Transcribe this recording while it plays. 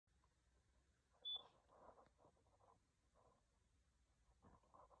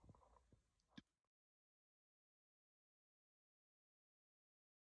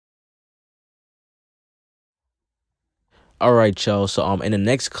All right, y'all. So in the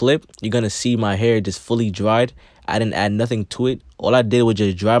next clip, you're gonna see my hair just fully dried. I didn't add nothing to it. All I did was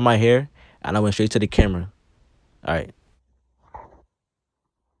just dry my hair, and I went straight to the camera. All right.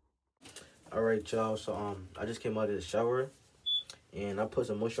 All right, y'all. So I just came out of the shower, and I put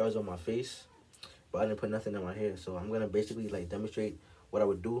some moisturizer on my face, but I didn't put nothing in my hair. So I'm gonna basically like demonstrate what I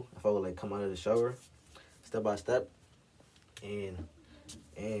would do if I would like come out of the shower, step by step, and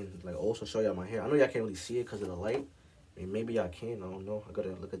like also show y'all my hair. I know y'all can't really see it because of the light. I mean, maybe y'all can. I don't know. I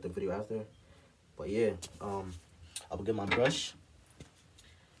gotta look at the video after. But yeah, I would get my brush.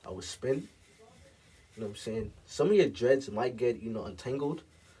 I would spin. You know what I'm saying? Some of your dreads might get, you know, untangled.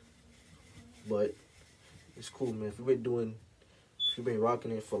 But it's cool, man. If you've been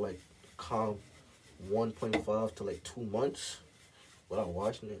rocking it for like calm 1.5 to like 2 months without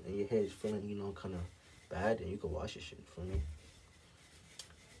washing it, and your hair is feeling, you know, kind of bad, and you can wash your shit for me.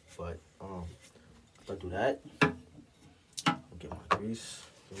 But if I do that, I'll get my grease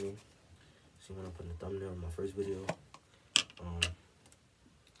for me. See when I put in the thumbnail in my first video. I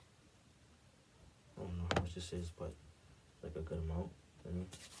don't know how much this is, but like a good amount. I mean,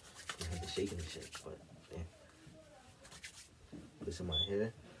 I have to shake and shit, but damn. Put this in my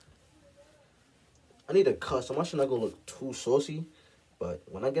hair. I need a cut, so my shit not gonna look too saucy, but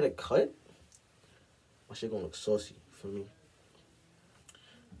when I get a cut, my shit gonna look saucy for me.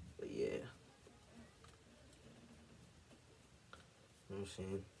 But yeah. You know what I'm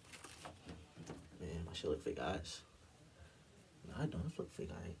saying? Man, my shit look fake eyes. No, I don't look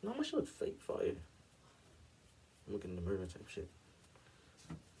fake eyes. No, my shit look fake fire. I'm looking in the mirror type shit.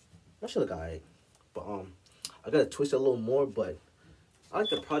 My shit look alright. But I gotta twist it a little more, but I like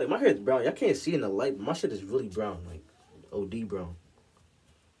the product. My hair is brown. Y'all can't see in the light, but my shit is really brown, like OD brown.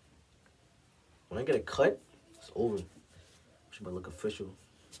 When I get a cut, it's over. Should look official.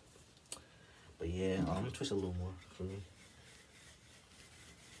 But yeah, I'm gonna twist it a little more for me.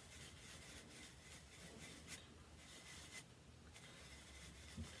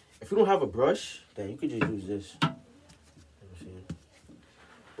 If you don't have a brush, then you could just use this. You know what I'm saying?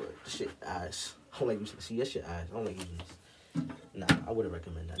 But this shit ass. I don't like using this. See, that shit ass. I don't like using this. Nah, I wouldn't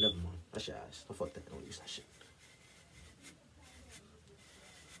recommend that. Never mind. That shit ass. Don't fuck that. Don't use that shit.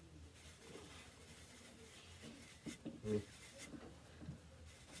 I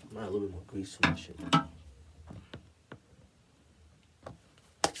might add a little bit more grease to my shit.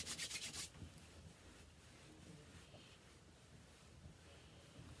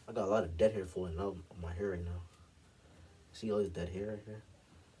 I got a lot of dead hair falling out on my hair right now. See all this dead hair right here?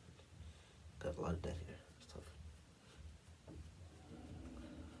 Got a lot of dead hair. It's tough.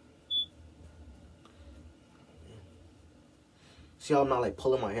 Man. See how I'm not like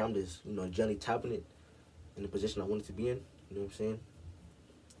pulling my hair? I'm just, you know, gently tapping it in the position I want it to be in. You know what I'm saying?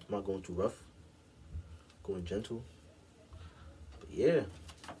 I'm not going too rough. Going gentle. But yeah.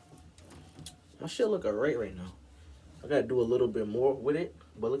 My shit look alright right now. I gotta do a little bit more with it,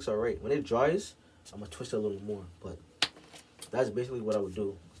 but it looks alright. When it dries, I'm gonna twist it a little more. But that's basically what I would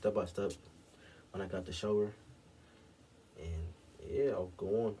do, step by step, when I got the shower. And yeah, I'll go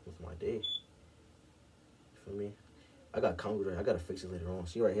on with my day. You feel me? I got Congos right. I gotta fix it later on.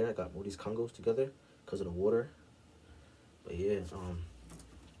 See right here, I got all these Congos together because of the water. But yeah,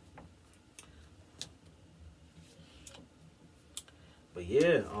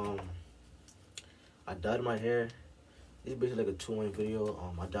 I dyed my hair. This is basically like a 2-in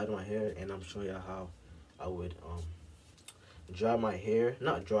video. I dyed my hair, and I'm showing y'all how I would dry my hair.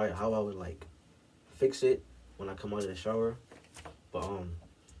 Not dry it, how I would like fix it when I come out of the shower. But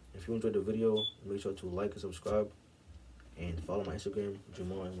if you enjoyed the video, make sure to like and subscribe, and follow my Instagram,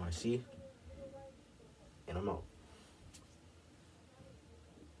 JamalNYC. And I'm out.